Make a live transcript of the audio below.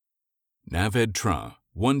Navedtra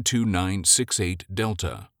 12968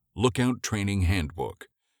 Delta Lookout Training Handbook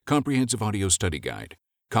Comprehensive Audio Study Guide.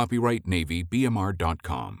 Copyright Navy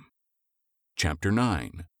BMR.com. Chapter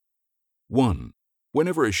 9. 1.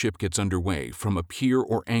 Whenever a ship gets underway from a pier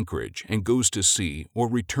or anchorage and goes to sea or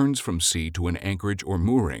returns from sea to an anchorage or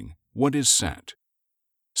mooring, what is set?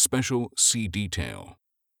 Special Sea Detail.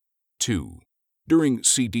 2. During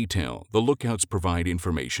Sea Detail, the lookouts provide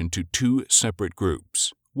information to two separate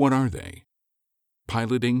groups. What are they?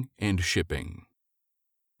 Piloting and shipping.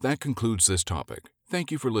 That concludes this topic. Thank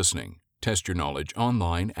you for listening. Test your knowledge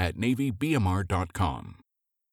online at NavyBMR.com.